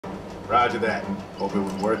Roger that. Hope it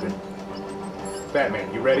was worth it.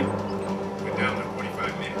 Batman, you ready? We're down in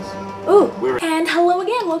 45 minutes. Ooh, and hello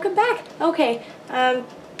again, welcome back. Okay,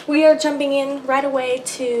 we are jumping in right away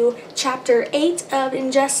to Chapter 8 of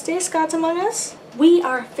Injustice, Gods Among Us. We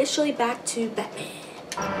are officially back to Batman.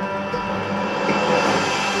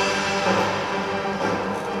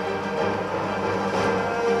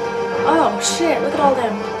 Oh shit, look at all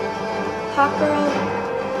them. Hawkgirl,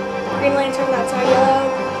 Green Lantern, that's our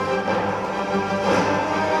yellow.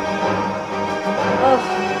 Oh,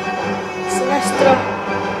 Sinestro,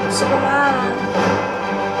 Superman.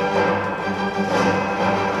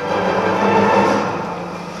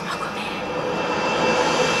 Aquaman.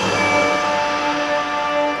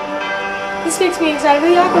 This makes me excited for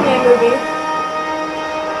the Aquaman movie.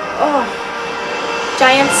 Oh,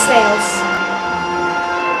 giant snails.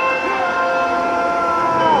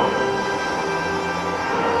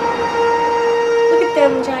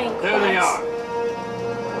 Them giant There they crabs. are.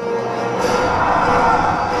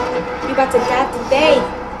 You about to die today.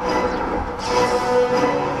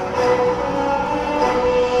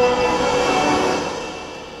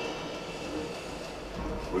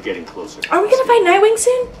 We're getting closer. Are we gonna find Nightwing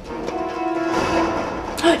soon?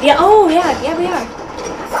 Yeah, oh yeah, we are.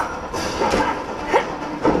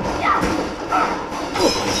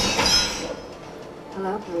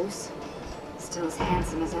 Hello, Bruce. Still as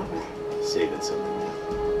handsome as ever. Saving something.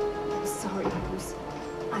 I'm sorry, Bruce.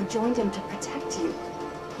 I joined him to protect you.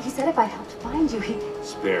 He said if I helped find you, he...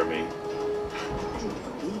 Spare me. I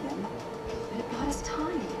didn't believe him, but it bought us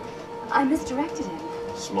time. I misdirected him.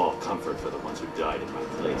 Small comfort for the ones who died in my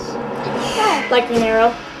place. Like Green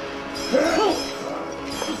Arrow.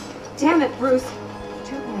 Damn it, Bruce.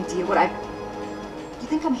 Do you have an idea what I... You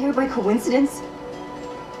think I'm here by coincidence?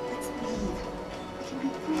 Let's leave. We can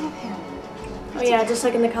make fun of him. Oh yeah, just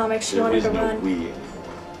like in the comics, she wanted to no run. we.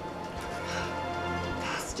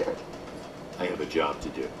 Bastard. I have a job to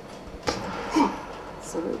do.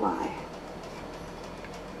 So do I.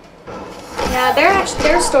 Yeah,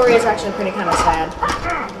 their story is actually pretty kind of sad.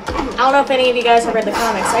 I don't know if any of you guys have read the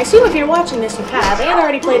comics. I assume if you're watching this, you have. And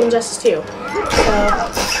already played Injustice 2. So...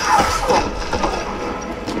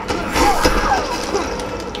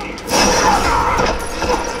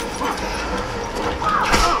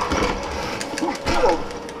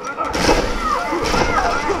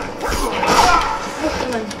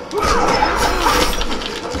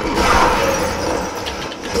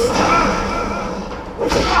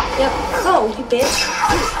 Yep. Oh, you bitch.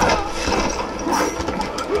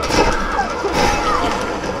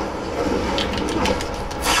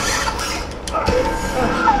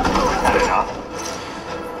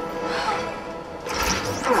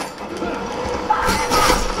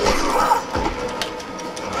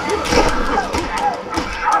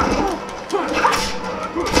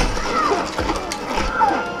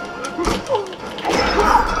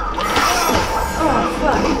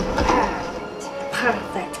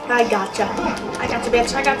 Perfect. I gotcha. I gotcha,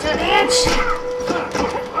 bitch. I gotcha, bitch.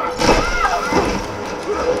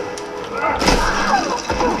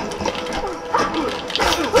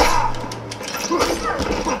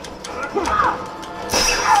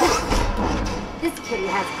 This kitty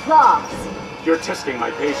has claws. You're testing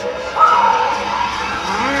my patience.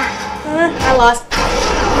 I lost.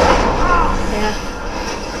 Yeah.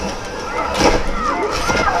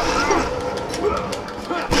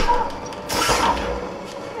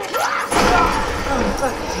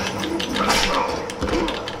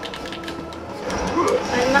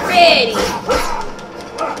 I'm not ready.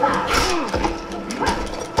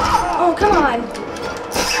 Oh, come on.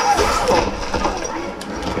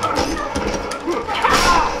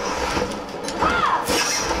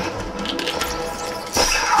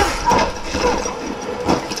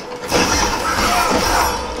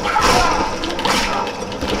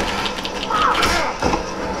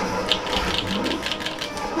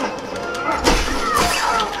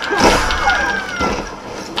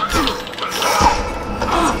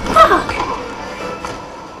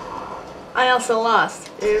 I also lost.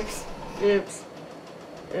 Oops. Oops.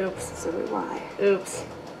 Oops. So do I. Oops.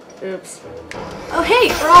 Oops. Oh hey,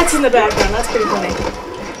 Rot's in the background. That's pretty funny.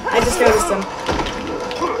 I just noticed him.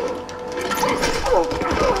 Oh,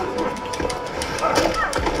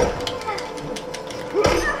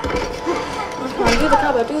 come on, do the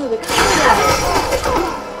combo, do the combo.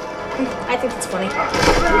 I think it's funny.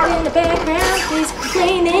 In the background, he's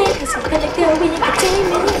complaining because he's gonna go with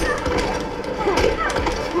entertainment.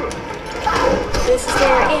 This is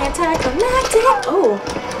their anticlimactic. Oh,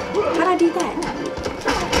 how'd I do that?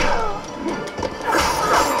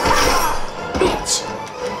 Bitch.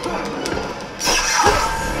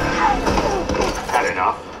 Had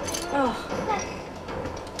enough? Oh.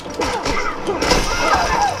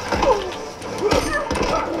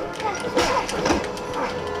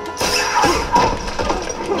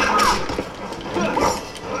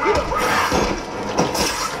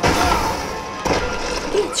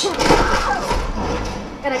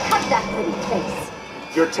 Gonna cut that pretty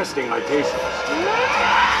face. You're testing my patience.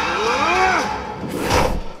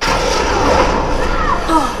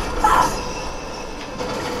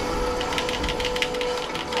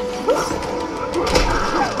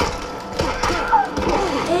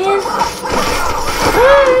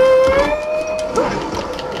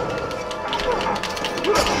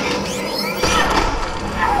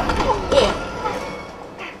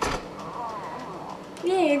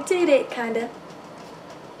 Yeah, you did it, kinda.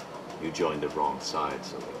 You joined the wrong side,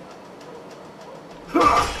 Selena.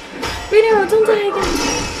 Renero, don't die again.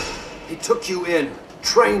 He took you in,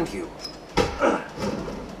 trained you.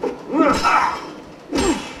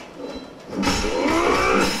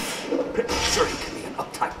 Sure, he can be an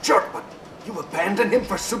uptight jerk, but you abandoned him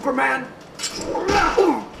for Superman?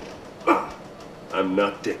 I'm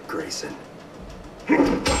not Dick Grayson.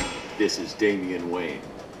 This is Damian Wayne.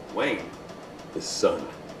 Wayne, his son.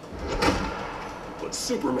 But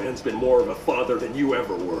Superman's been more of a father than you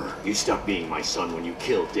ever were. You stopped being my son when you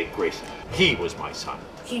killed Dick Grayson. He was my son.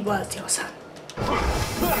 He was your son.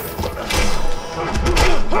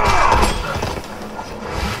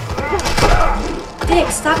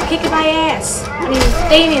 Dick, stop kicking my ass. I mean,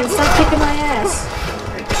 Damian, stop kicking my ass.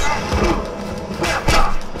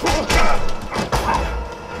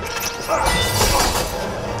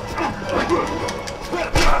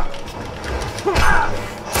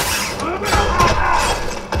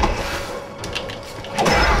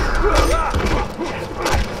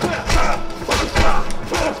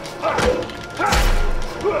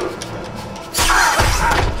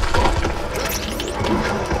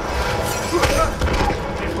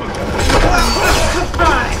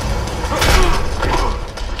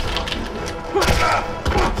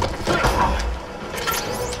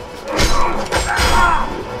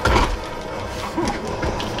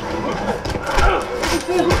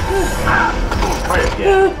 Try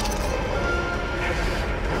again.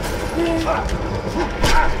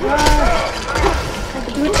 I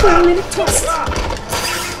can do a 2-minute test.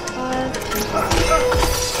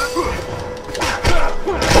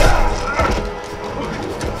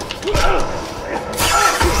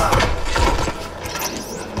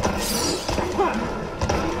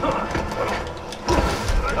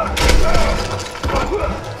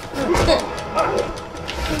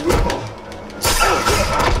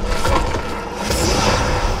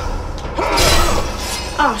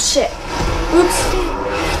 Oh shit. Oops.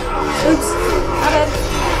 Oops. My bad.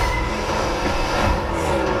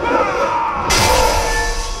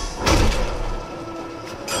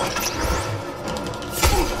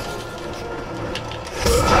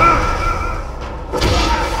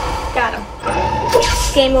 Got him.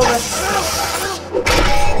 Game over.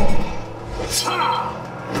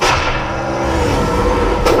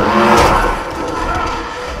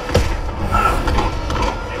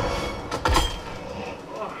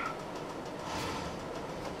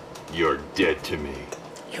 You're dead to me.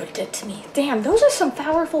 You're dead to me. Damn, those are some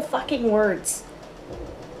powerful fucking words.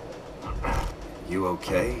 You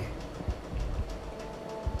okay?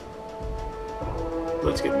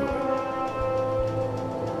 Let's get moving.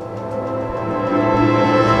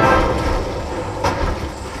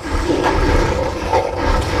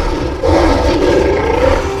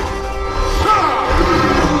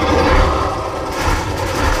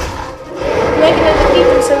 Making it defeat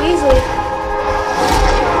them so easily.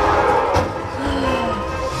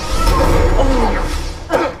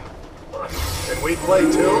 Can we play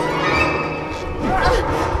too?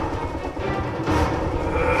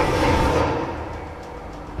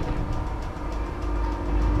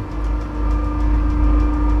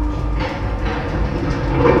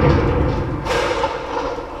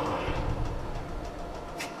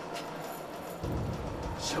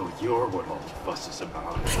 So you're what all the fuss is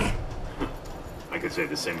about. I could say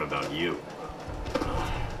the same about you.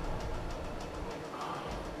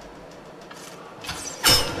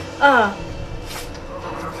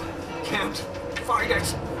 Can't fight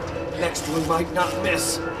it. Next one might not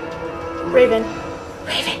miss. Raven.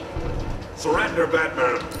 Raven. Surrender,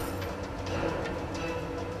 Batman.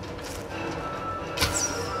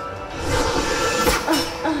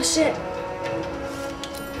 Oh shit.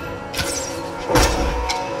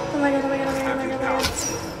 Oh my god, oh my god, oh my god, oh my god, oh my god.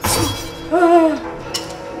 Oh.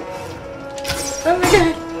 Oh my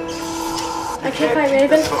god. I can't fight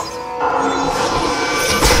Raven.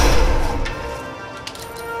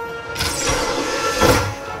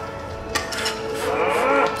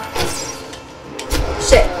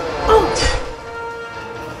 shit. Oh.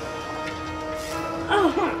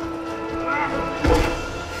 Oh.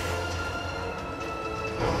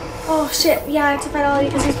 Oh shit. Yeah, I have to fight Ollie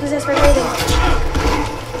because he's possessed by Raven.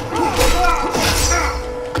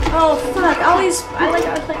 Oh fuck. Ollie's. I like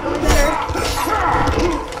Ollie better.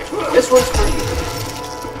 This one's for you.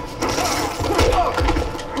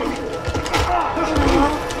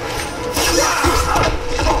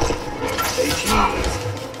 Say cheese.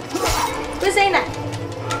 Who's saying that?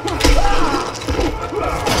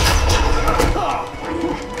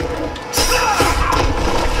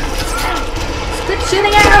 Quit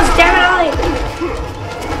shooting arrows, damn it, Ollie!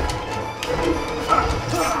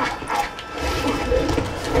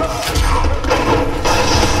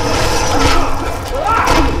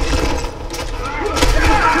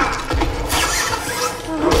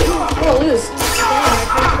 I'm gonna lose. Damn, I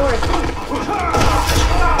can't afford.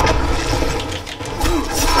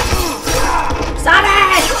 Stop it!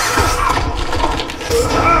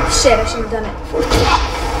 Shit, I shouldn't have done it.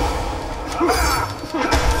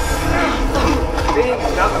 Big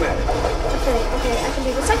nothing at it. Okay, I can do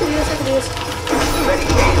this, I can do this. Ready,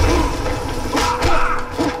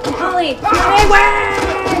 Ollie, my way!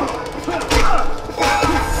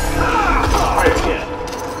 Alright, yeah.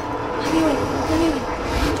 Let me win.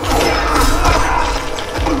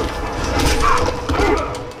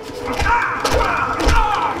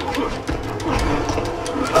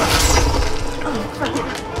 Oh, crap.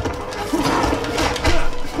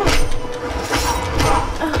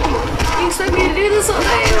 You expect me to do this all day? Oh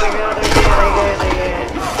my god,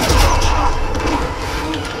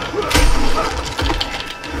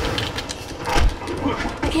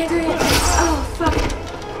 I can't do it. Oh, fuck.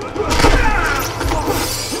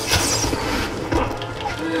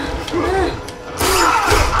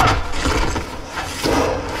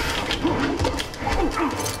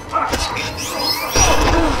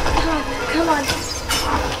 Come on.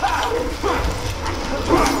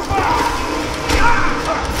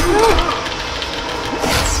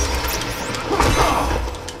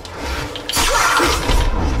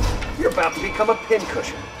 You're about to become a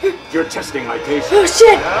pincushion. You're testing my patience. Oh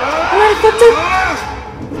shit! I'm not fucked up.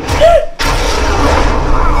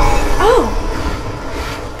 Oh.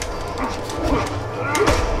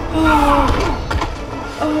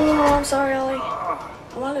 Oh, I'm sorry, Ollie. I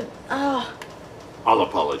wanted. Oh. I'll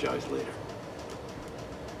apologize later.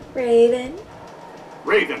 Raven.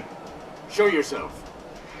 Raven, show yourself.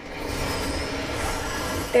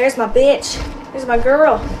 There's my bitch. There's my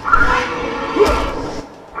girl.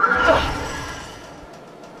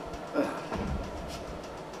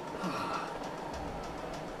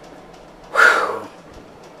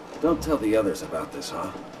 Don't tell the others about this,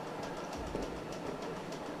 huh?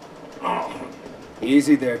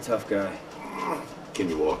 Easy there, tough guy. Can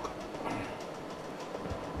you walk?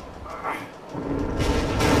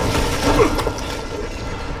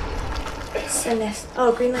 Send this.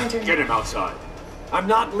 Oh, Green Lantern. Get him outside. I'm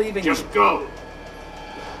not leaving you. Just go.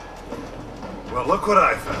 Well, look what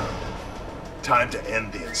I found. Time to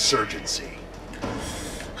end the insurgency.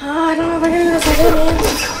 Oh, I don't know if I can do this again, man.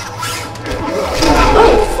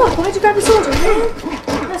 Oh, fuck. Why'd you grab the soldier,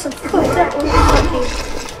 man? That's some fucked up one.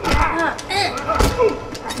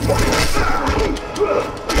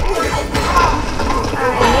 I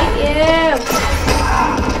hate you.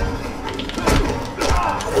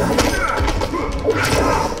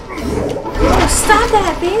 Oh, stop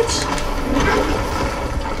that, bitch.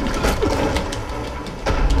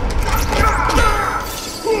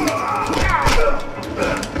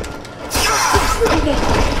 Okay,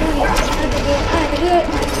 I can do it.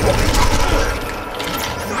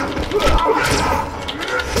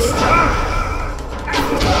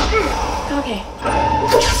 Okay.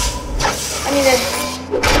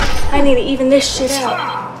 I need to even this shit out.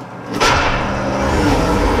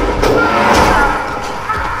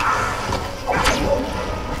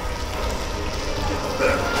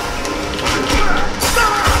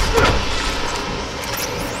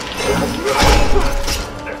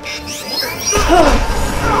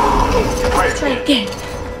 Let's try again.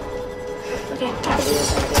 Okay, I can do this.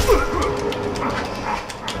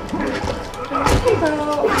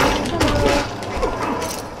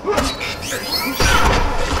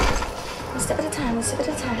 One step at a time, one step at a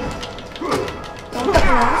time. Don't cut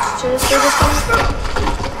much, just do this one.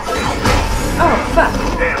 Oh, fuck.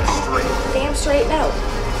 Damn straight, no.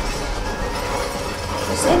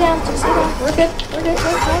 Just stay down, We're good, we're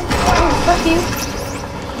fine. Oh, fuck you.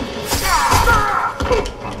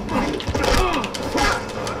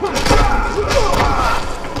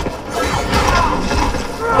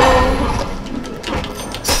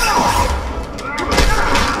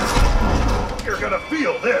 You're gonna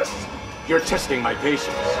feel this. You're testing my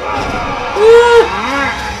patience. Oh,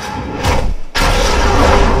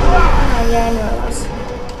 yeah, I know it was.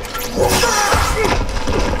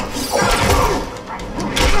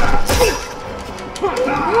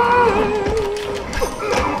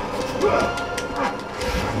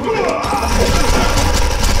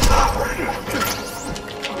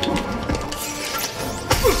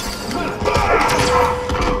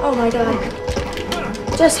 Oh my god.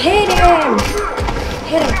 Just hit him!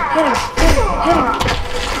 Hit him, hit him, hit him, hit him.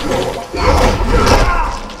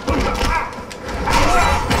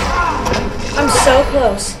 I'm so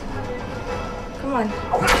close. Come on.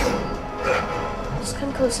 Just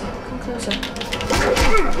come closer, come closer.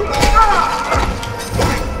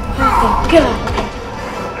 Oh, thank God.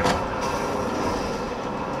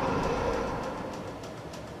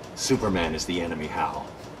 Superman is the enemy, Hal.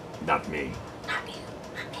 Not me. Not you,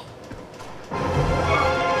 not me.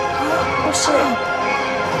 Oh shit.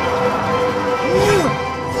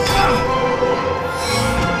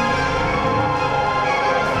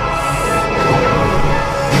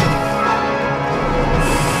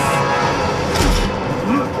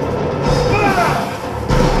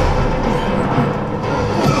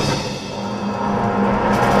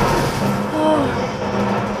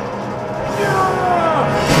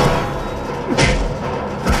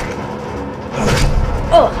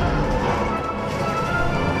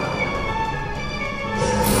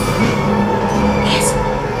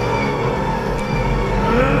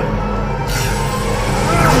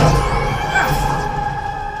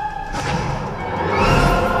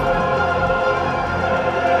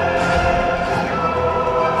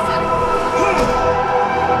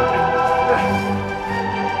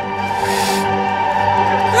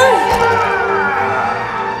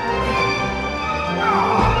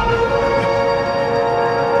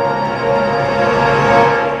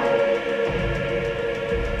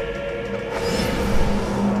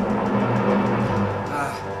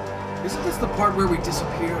 Isn't this the part where we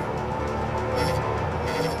disappear?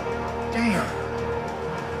 Damn.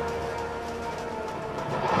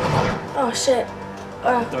 Oh shit.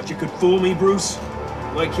 Thought you could fool me, Bruce?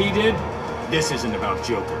 Like he did? This isn't about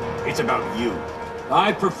Joker. It's about you.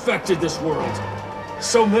 I perfected this world.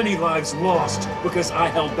 So many lives lost because I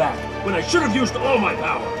held back when I should have used all my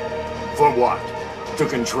power. For what? To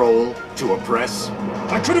control? To oppress?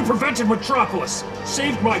 I could have prevented Metropolis,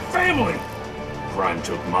 saved my family. Crime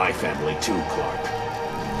took my family too, Clark.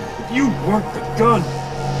 If you weren't the gun,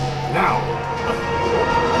 now.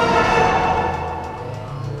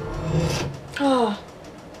 Oh.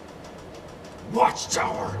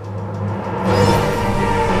 Watchtower.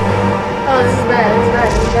 Oh, this is bad, this is bad,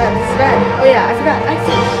 this is bad, this is bad. Oh yeah, I forgot.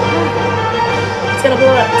 It's gonna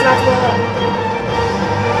blow up, it's about to blow up.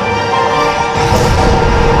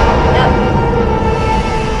 Yep.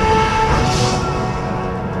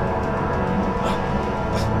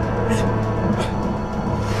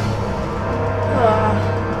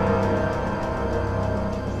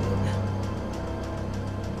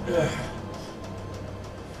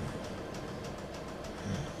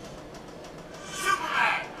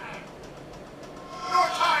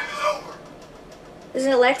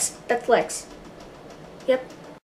 Isn't it Lex? That's Lex. Yep.